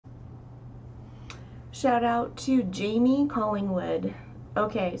Shout out to Jamie Collingwood.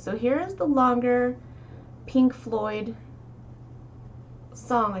 Okay, so here is the longer Pink Floyd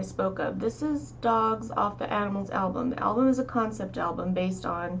song I spoke of. This is Dogs off the Animals album. The album is a concept album based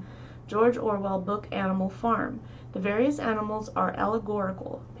on George Orwell's book Animal Farm. The various animals are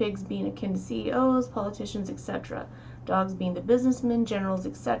allegorical, pigs being akin to CEOs, politicians, etc., dogs being the businessmen, generals,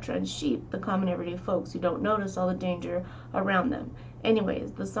 etc., and sheep, the common everyday folks who don't notice all the danger around them.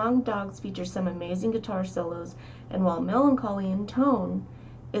 Anyways, the song Dogs features some amazing guitar solos, and while melancholy in tone,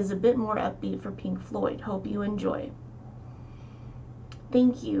 is a bit more upbeat for Pink Floyd. Hope you enjoy.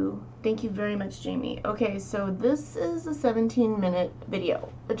 Thank you. Thank you very much, Jamie. Okay, so this is a 17-minute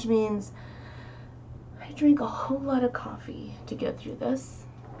video, which means I drank a whole lot of coffee to get through this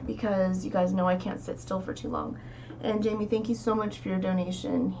because you guys know I can't sit still for too long. And Jamie, thank you so much for your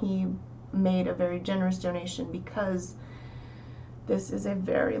donation. He made a very generous donation because this is a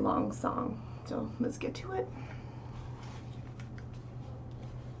very long song. So let's get to it.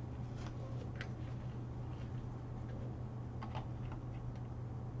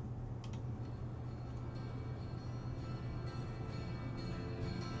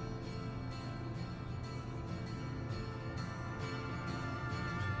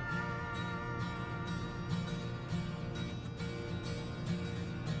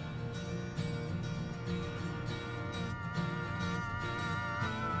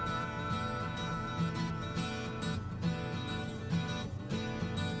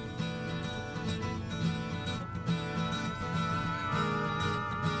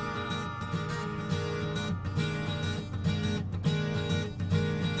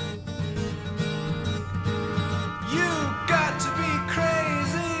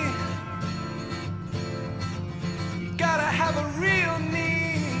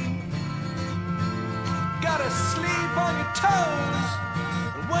 Sleep on your toes,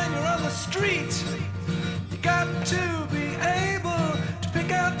 and when you're on the street, you got to be able to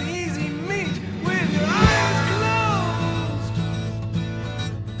pick out the easy meat with your eyes closed.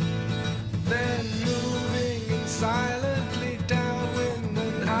 Then moving in silently downwind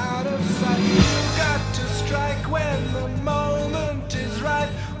and out of sight, you've got to strike when the moment is right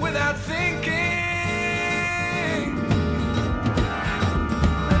without thinking.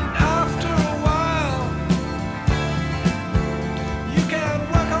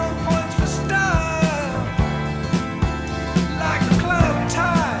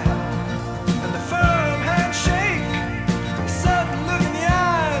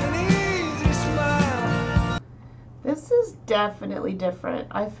 Definitely different.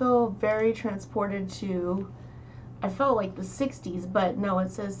 I feel very transported to, I felt like the 60s, but no, it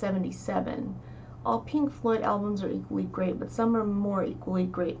says 77. All Pink Floyd albums are equally great, but some are more equally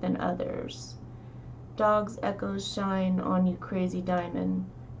great than others. Dogs Echoes Shine on You Crazy Diamond.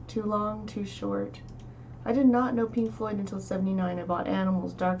 Too long, too short. I did not know Pink Floyd until 79. I bought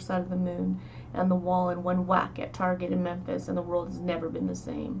Animals, Dark Side of the Moon, and The Wall in one whack at Target in Memphis, and the world has never been the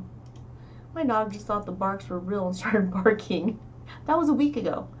same. My dog just thought the barks were real and started barking. That was a week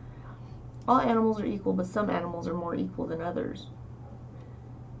ago. All animals are equal, but some animals are more equal than others.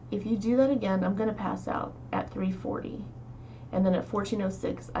 If you do that again, I'm going to pass out at 3:40. And then at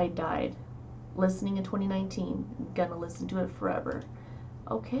 14:06, I died. Listening in 2019. I'm going to listen to it forever.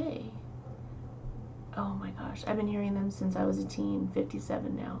 Okay. Oh my gosh. I've been hearing them since I was a teen.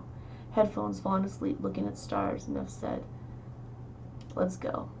 57 now. Headphones, falling asleep, looking at stars. Enough said. Let's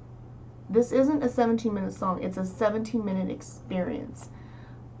go. This isn't a 17-minute song, it's a 17-minute experience.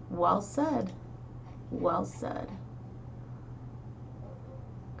 Well said. Well said.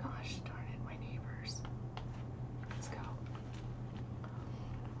 Gosh darn it, my neighbors. Let's go.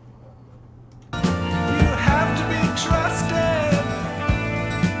 You have to be trusted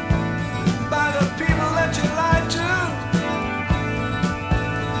by the people that you lie to,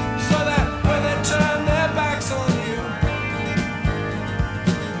 so that when they turn their backs on you,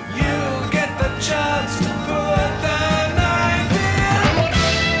 chance to put the knife in.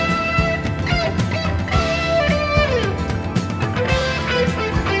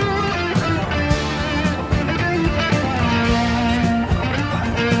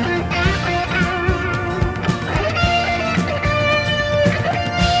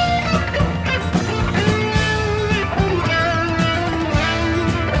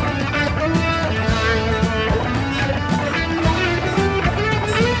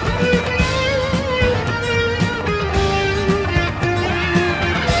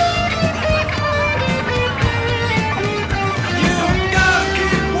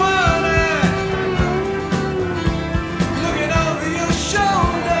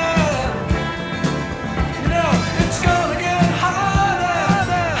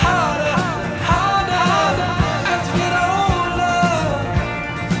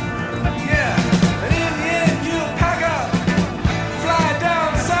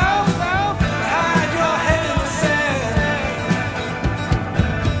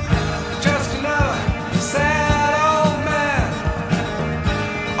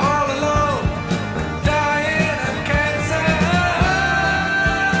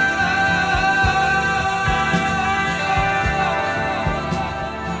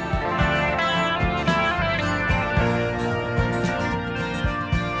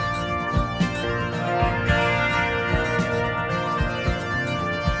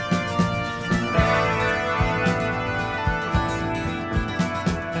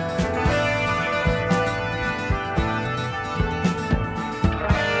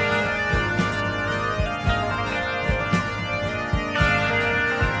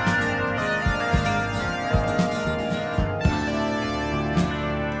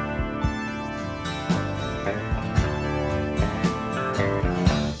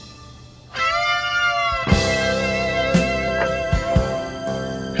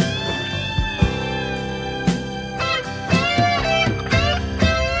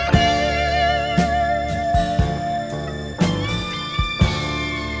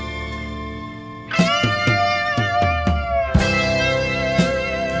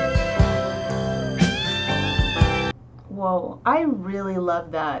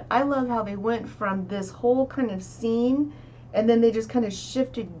 love that. I love how they went from this whole kind of scene and then they just kind of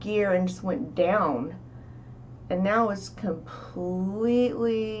shifted gear and just went down. And now it's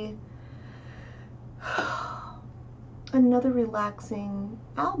completely another relaxing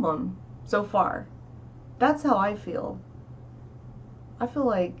album so far. That's how I feel. I feel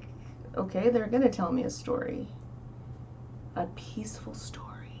like, okay, they're going to tell me a story. A peaceful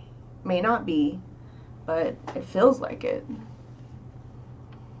story. May not be, but it feels like it.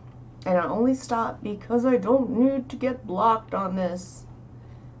 And I only stop because I don't need to get blocked on this.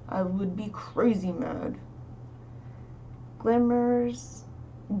 I would be crazy mad.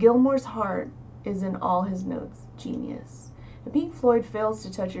 Gilmore's heart is in all his notes. Genius. If Pink Floyd fails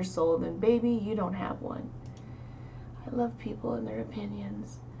to touch your soul, then baby, you don't have one. I love people and their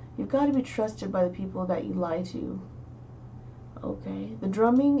opinions. You've got to be trusted by the people that you lie to. Okay. The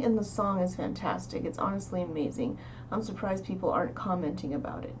drumming in the song is fantastic. It's honestly amazing. I'm surprised people aren't commenting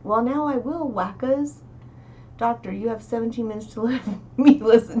about it. Well, now I will, wackas. Doctor, you have 17 minutes to let me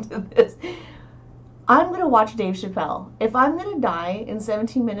listen to this. I'm going to watch Dave Chappelle. If I'm going to die in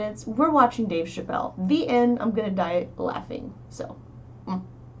 17 minutes, we're watching Dave Chappelle. The end, I'm going to die laughing. So,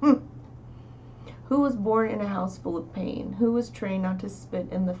 Who was born in a house full of pain? Who was trained not to spit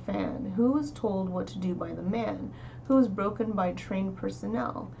in the fan? Who was told what to do by the man? Who was broken by trained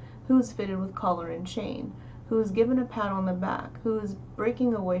personnel? Who was fitted with collar and chain? Who was given a pat on the back? Who was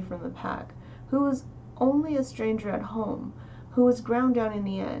breaking away from the pack? Who was only a stranger at home? Who was ground down in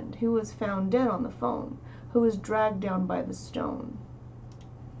the end? Who was found dead on the phone? Who was dragged down by the stone?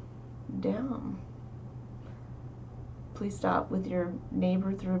 Damn. Please stop with your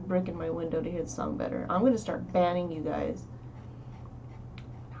neighbor threw a brick in my window to hear the song better. I'm going to start banning you guys.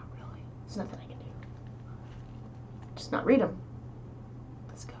 Not really. There's nothing I can do. Just not read them.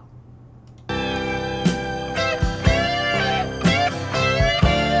 Let's go.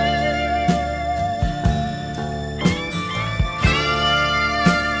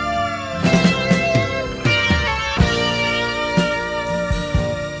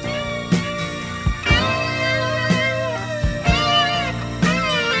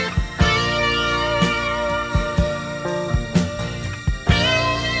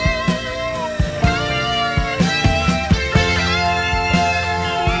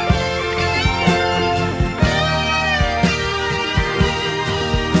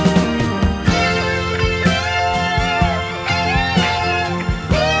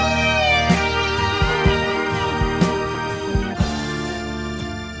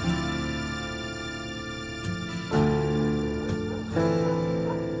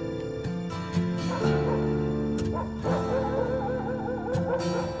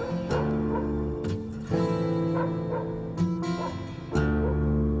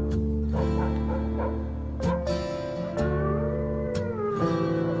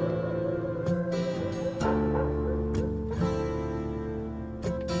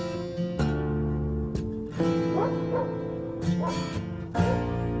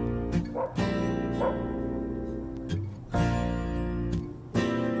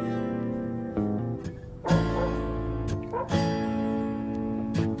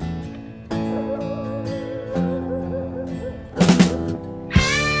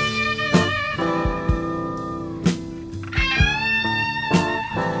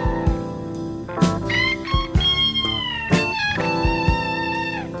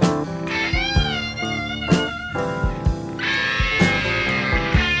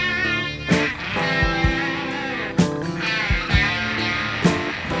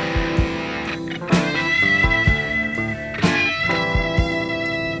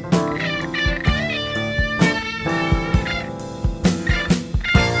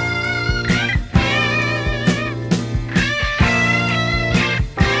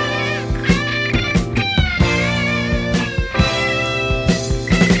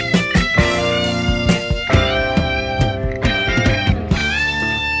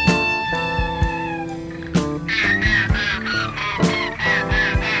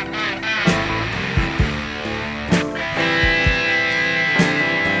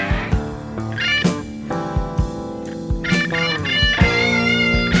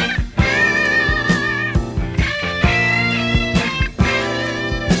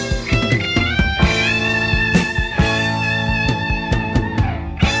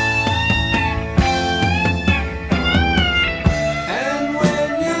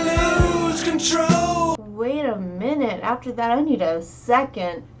 After that, I need a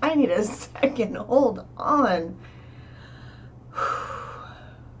second. Hold on.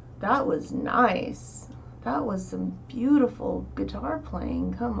 That was nice. That was some beautiful guitar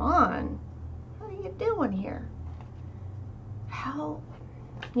playing. Come on. What are you doing here? How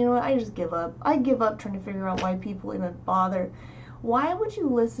You know what? I just give up. I give up trying to figure out why people even bother. Why would you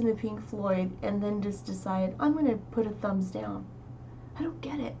listen to Pink Floyd and then just decide, I'm going to put a thumbs down? I don't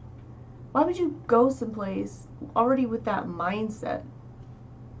get it. Why would you go someplace already with that mindset?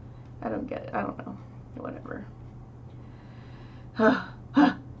 I don't get it. I don't know. Whatever.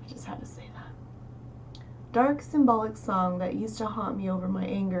 I just had to say that. Dark, symbolic song that used to haunt me over my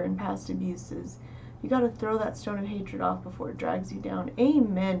anger and past abuses. You gotta throw that stone of hatred off before it drags you down.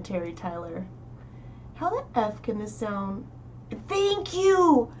 Amen, Terry Tyler. How the F can this sound? Thank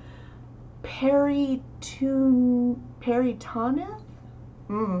you! Peritoneth?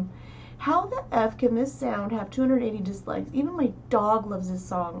 How the F can this sound have 280 dislikes? Even my dog loves this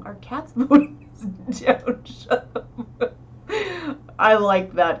song. Our cat's voting is down. Shut up. I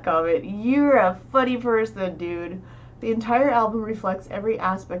like that comment. You're a funny person, dude. The entire album reflects every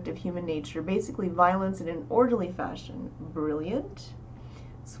aspect of human nature, basically violence in an orderly fashion. Brilliant.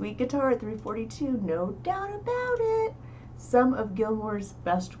 Sweet guitar at 342, no doubt about it. Some of Gilmore's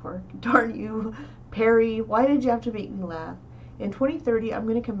best work. Darn you, Perry, why did you have to make me laugh? In 2030, I'm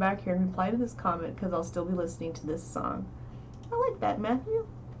going to come back here and reply to this comment because I'll still be listening to this song. I like that, Matthew.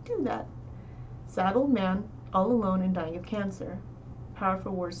 Do that. Sad old man, all alone and dying of cancer.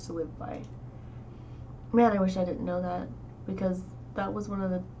 Powerful words to live by. Man, I wish I didn't know that, because that was one of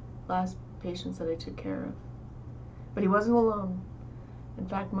the last patients that I took care of. But he wasn't alone. In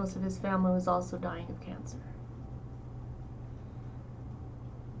fact, most of his family was also dying of cancer.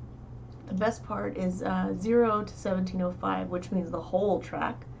 The best part is 0 to 1705, which means the whole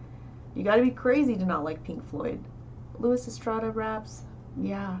track. You gotta be crazy to not like Pink Floyd. Louis Estrada raps,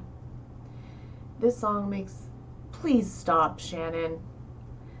 yeah. This song makes... Please stop, Shannon.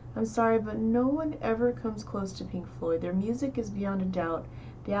 I'm sorry, but no one ever comes close to Pink Floyd. Their music is beyond a doubt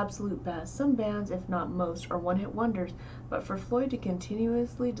the absolute best. Some bands, if not most, are one-hit wonders, but for Floyd to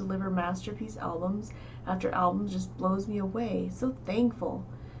continuously deliver masterpiece albums after albums just blows me away. So thankful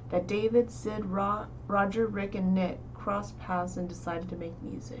that David, Sid, Roger, Rick, and Nick crossed paths and decided to make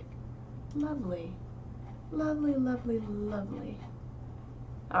music. Lovely. Lovely, lovely, lovely.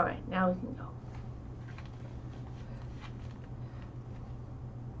 Alright, now we can go.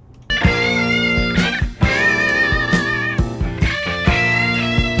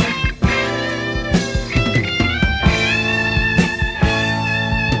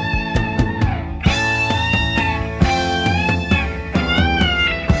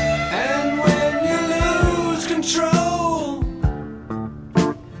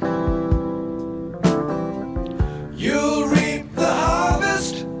 You'll reap the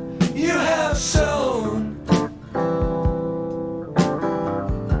harvest you have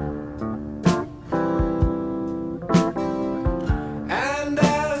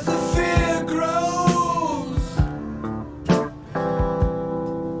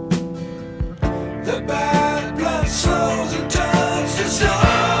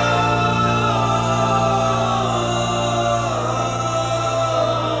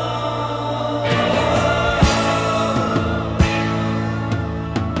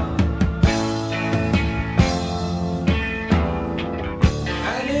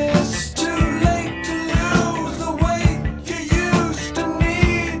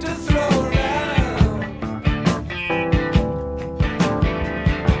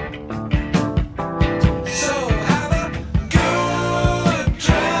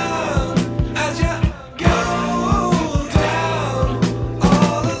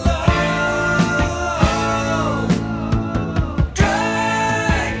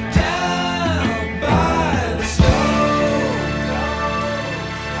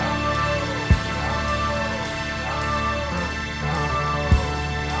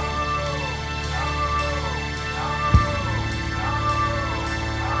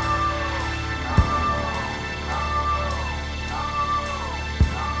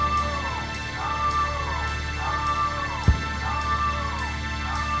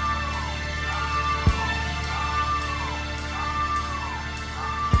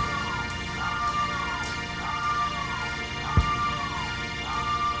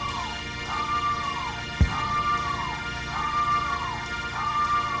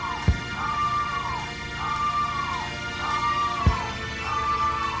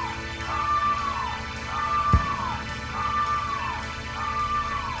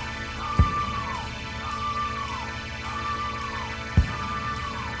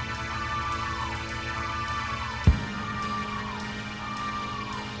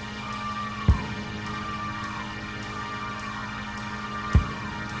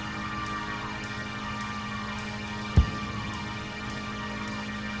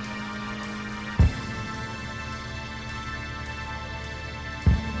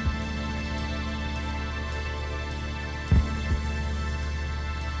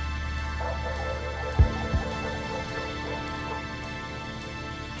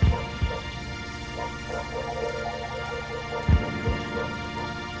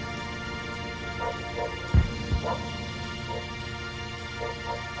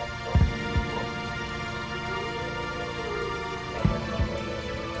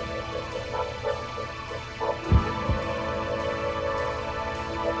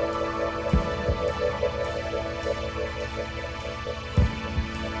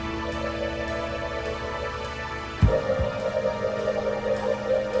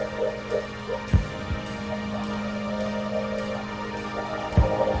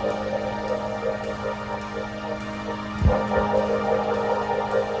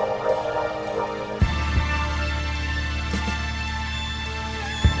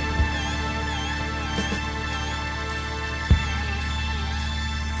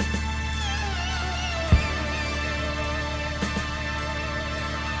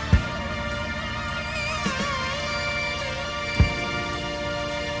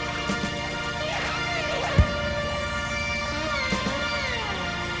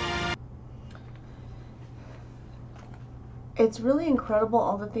It's really incredible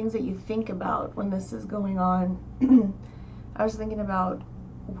all the things that you think about when this is going on. I was thinking about,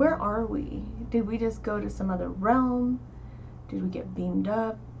 where are we? Did we just go to some other realm? Did we get beamed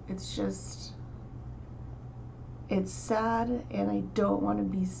up? It's just, it's sad, and I don't want to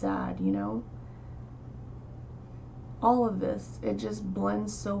be sad, you know? All of this, it just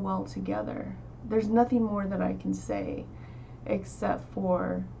blends so well together. There's nothing more that I can say except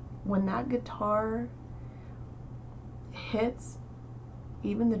for when that guitar hits,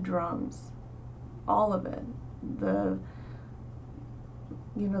 even the drums, all of it, the,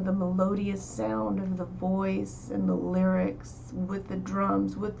 you know, the melodious sound of the voice and the lyrics with the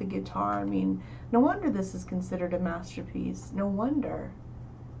drums, with the guitar. I mean, no wonder this is considered a masterpiece. No wonder.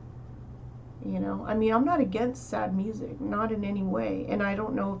 You know, I mean, I'm not against sad music, not in any way, and I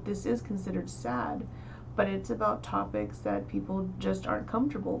don't know if this is considered sad, but it's about topics that people just aren't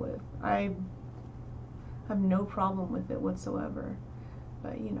comfortable with. I have no problem with it whatsoever,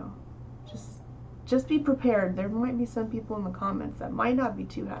 but you know, just be prepared. There might be some people in the comments that might not be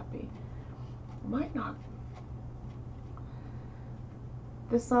too happy. Might not.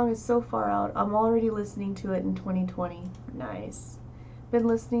 This song is so far out. I'm already listening to it in 2020. Nice. Been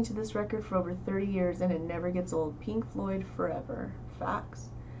listening to this record for over 30 years and it never gets old. Pink Floyd forever.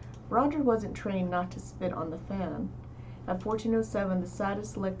 Facts. Roger wasn't trained not to spit on the fan. At 1407, the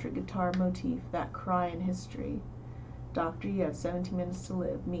saddest electric guitar motif, that cry in history. Doctor, you have 17 minutes to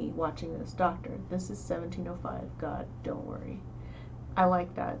live. Me, watching this. Doctor, this is 1705. God, don't worry. I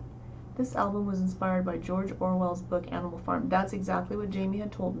like that. This album was inspired by George Orwell's book Animal Farm. That's exactly what Jamie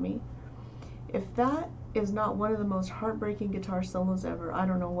had told me. If that is not one of the most heartbreaking guitar solos ever, I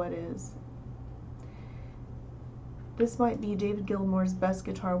don't know what is. This might be David Gilmour's best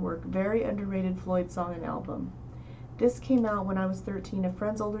guitar work. Very underrated Floyd song and album. This came out when I was 13. A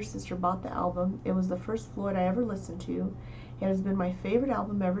friend's older sister bought the album. It was the first Floyd I ever listened to. It has been my favorite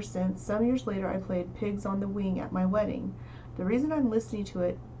album ever since. Some years later, I played Pigs on the Wing at my wedding. The reason I'm listening to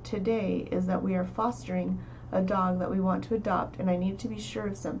it today is that we are fostering a dog that we want to adopt, and I needed to be sure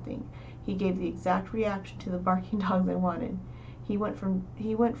of something. He gave the exact reaction to the barking dogs I wanted. He went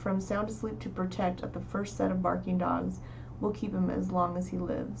from sound asleep to protect at the first set of barking dogs. We'll keep him as long as he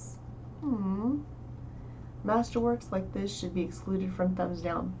lives. Masterworks like this should be excluded from thumbs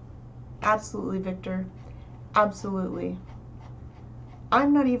down. Absolutely, Victor. Absolutely. I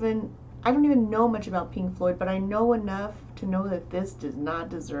don't even know much about Pink Floyd, but I know enough to know that this does not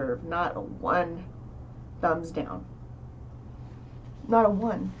deserve not a 1 thumbs down. Not a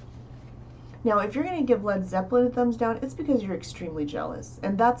 1. Now, if you're going to give Led Zeppelin a thumbs down, it's because you're extremely jealous.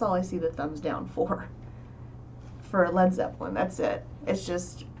 And that's all I see the thumbs down for. For Led Zeppelin, that's it. It's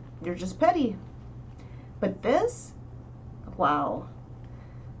just, you're just petty. But this? Wow.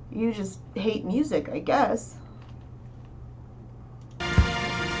 You just hate music, I guess.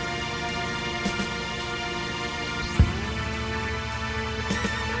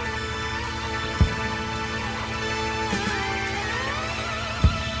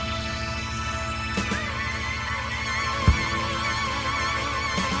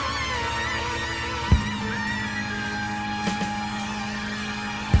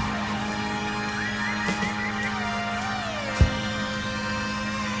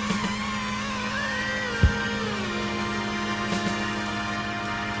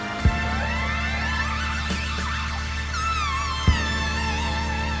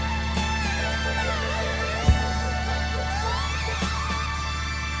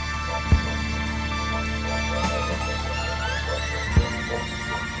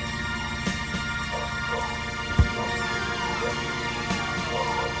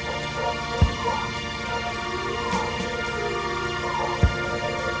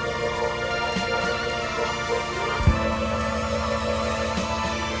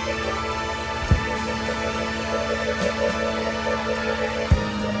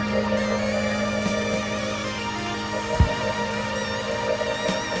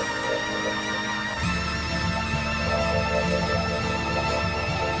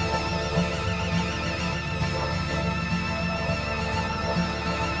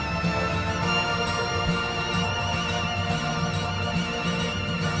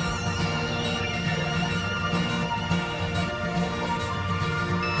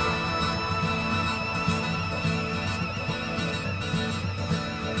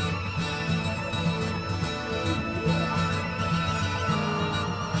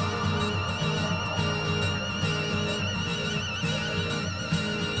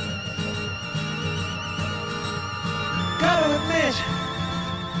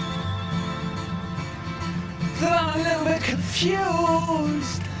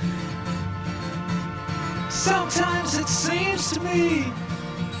 accused. Sometimes it seems to me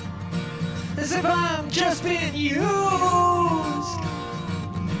as if I'm just being used.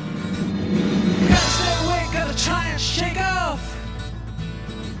 Gotta stay awake, gotta try and shake off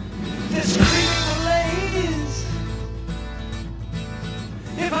this creeping malaise.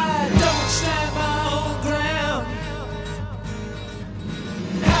 If I don't stand my own ground,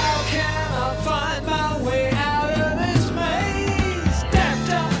 how can I find my way out of this maze? Deaf,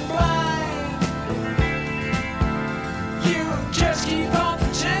 dumb, and blind, you just keep on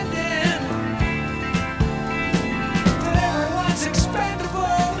pretending that everyone's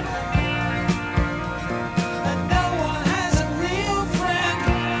expendable and no one has a real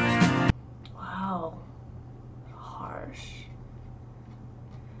friend. Wow. Harsh.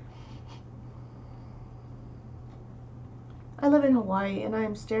 I live in Hawaii and I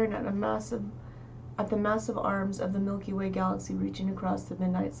am staring at the massive arms of the Milky Way galaxy reaching across the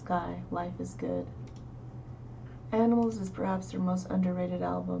midnight sky. Life is good. Animals is perhaps their most underrated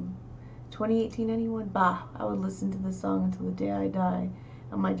album. 2018 anyone? Bah, I would listen to this song until the day I die,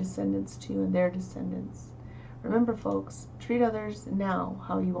 and my descendants too, and their descendants. Remember folks, treat others now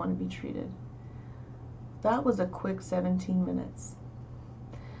how you want to be treated. That was a quick 17 minutes.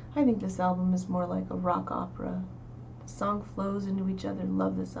 I think this album is more like a rock opera. The song flows into each other.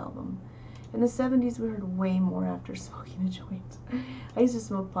 Love this album. In the 70s, we heard way more after smoking a joint. I used to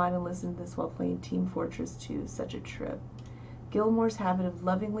smoke pot and listen to this while playing Team Fortress 2. Such a trip. Gilmore's habit of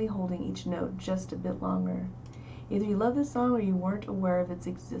lovingly holding each note just a bit longer. Either you love this song or you weren't aware of its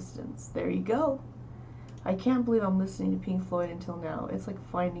existence. There you go. I can't believe I'm listening to Pink Floyd until now. It's like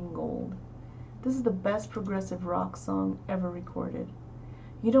finding gold. This is the best progressive rock song ever recorded.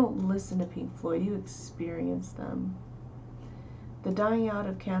 You don't listen to Pink Floyd, you experience them. The dying out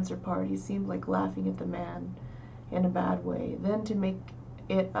of cancer part, he seemed like laughing at the man in a bad way. Then to make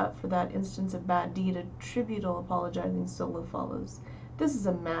it up for that instance of bad deed, a tributal apologizing solo follows. This is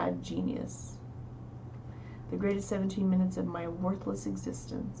a mad genius. The greatest 17 minutes of my worthless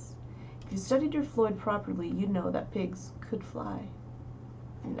existence. If you studied your Floyd properly, you'd know that pigs could fly.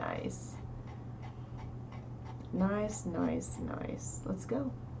 Nice. Nice, nice, nice. Let's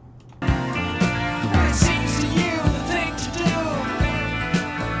go. It seems to you the thing to do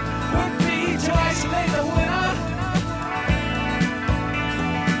would be to isolate the winner.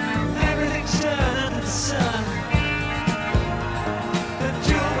 Everything's done under the sun, and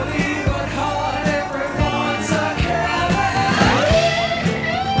you'll believe what hard everyone's a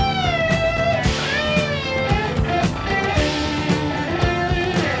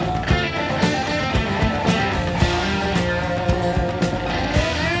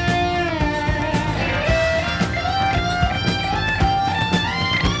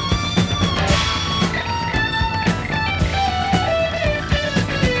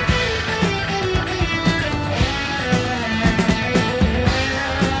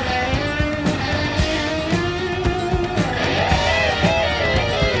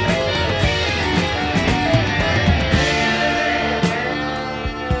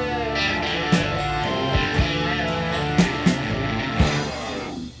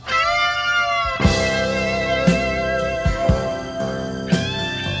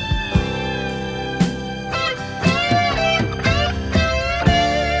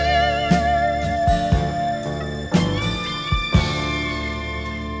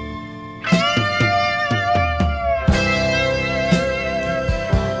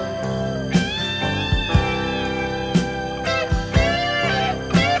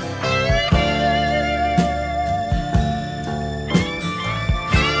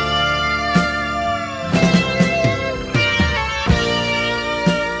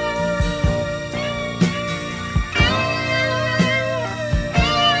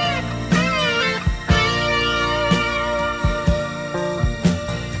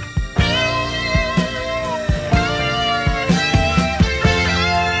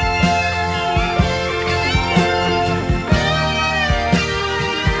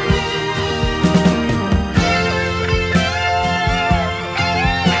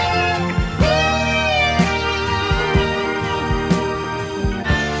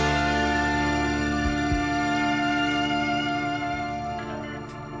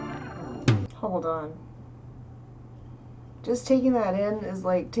Hold on. Just taking that in is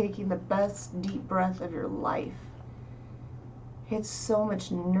like taking the best deep breath of your life. It's so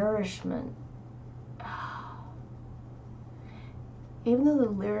much nourishment. Even though the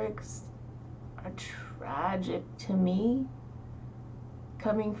lyrics are tragic to me,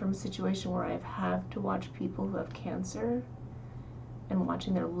 coming from a situation where I've had to watch people who have cancer and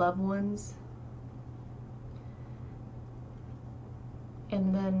watching their loved ones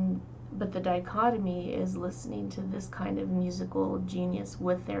And then, but the dichotomy is listening to this kind of musical genius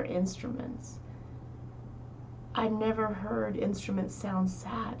with their instruments. I've never heard instruments sound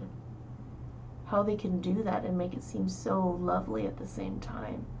sad. How they can do that and make it seem so lovely at the same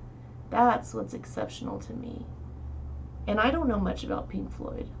time. That's what's exceptional to me. And I don't know much about Pink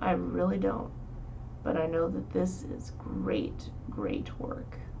Floyd. I really don't. But I know that this is great, great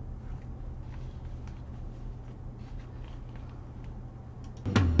work.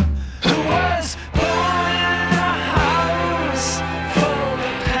 Who was born in a house full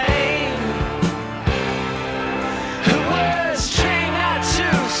of pain? Who was trained not to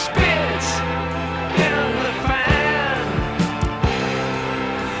spit in the fan?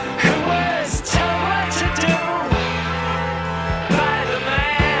 Who was told what to do by the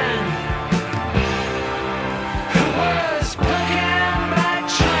man? Who was broken by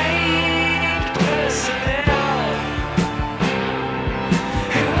trained personnel?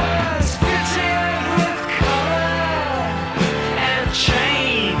 Who was fitted with collar and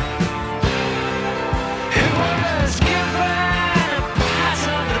chain? Who was given a pat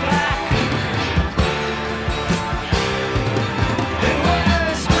on the back? Who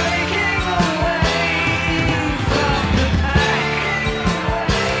was breaking away from the pack?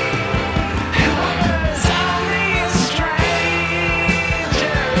 Who was only a stranger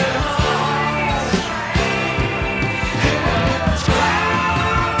at home? Who was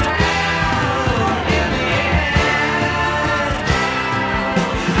ground down in the end?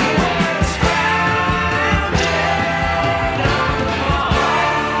 Who was found dead on the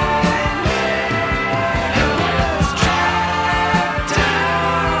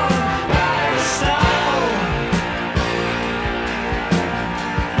phone?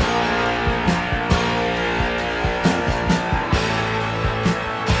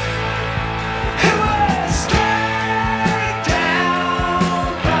 Who was tracked down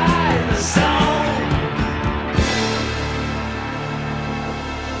by the stone? Who was dragged down by the stone?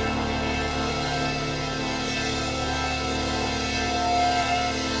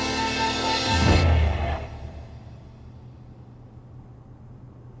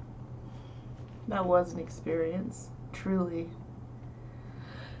 That was an experience, truly.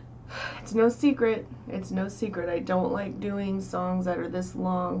 It's no secret. It's no secret. I don't like doing songs that are this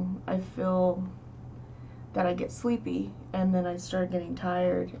long. I feel that I get sleepy and then I start getting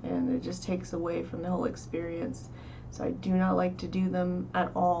tired and it just takes away from the whole experience. So I do not like to do them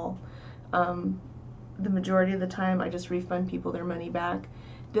at all. The majority of the time I just refund people their money back.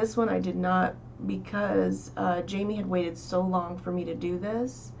 This one I did not because Jamie had waited so long for me to do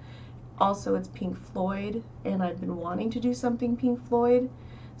this. Also, it's Pink Floyd, and I've been wanting to do something Pink Floyd,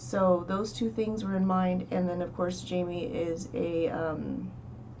 so those two things were in mind. And then, of course, Jamie is a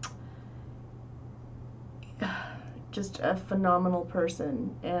just a phenomenal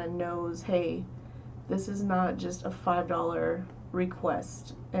person and knows, hey, this is not just a $5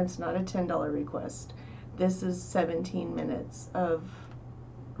 request, and it's not a $10 request. This is 17 minutes of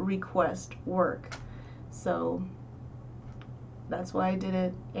request work. So that's why I did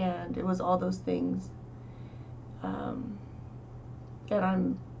it, and it was all those things, and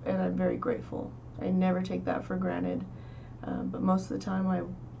I'm very grateful. I never take that for granted, but most of the time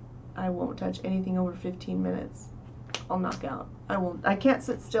I won't touch anything over 15 minutes. I'll knock out. I can't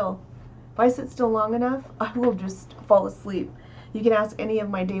sit still. If I sit still long enough, I will just fall asleep. You can ask any of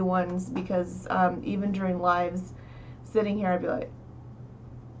my day ones, because even during lives, sitting here, I'd be like,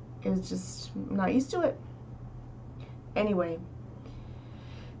 it's just, I'm not used to it. Anyway,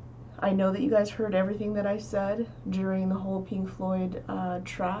 I know that you guys heard everything that I said during the whole Pink Floyd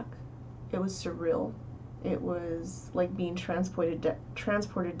track. It was surreal. It was like being transported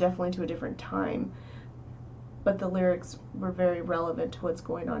definitely to a different time. But the lyrics were very relevant to what's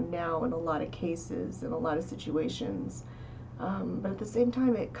going on now in a lot of cases, in a lot of situations. But at the same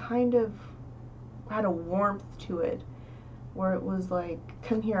time, it kind of had a warmth to it, where it was like,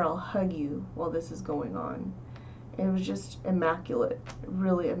 come here, I'll hug you while this is going on. And it was just immaculate,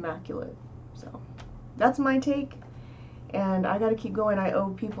 really immaculate. So that's my take, and I gotta keep going. I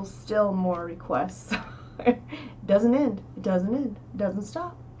owe people still more requests. It doesn't end. It doesn't end. It doesn't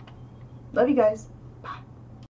stop. Love you guys.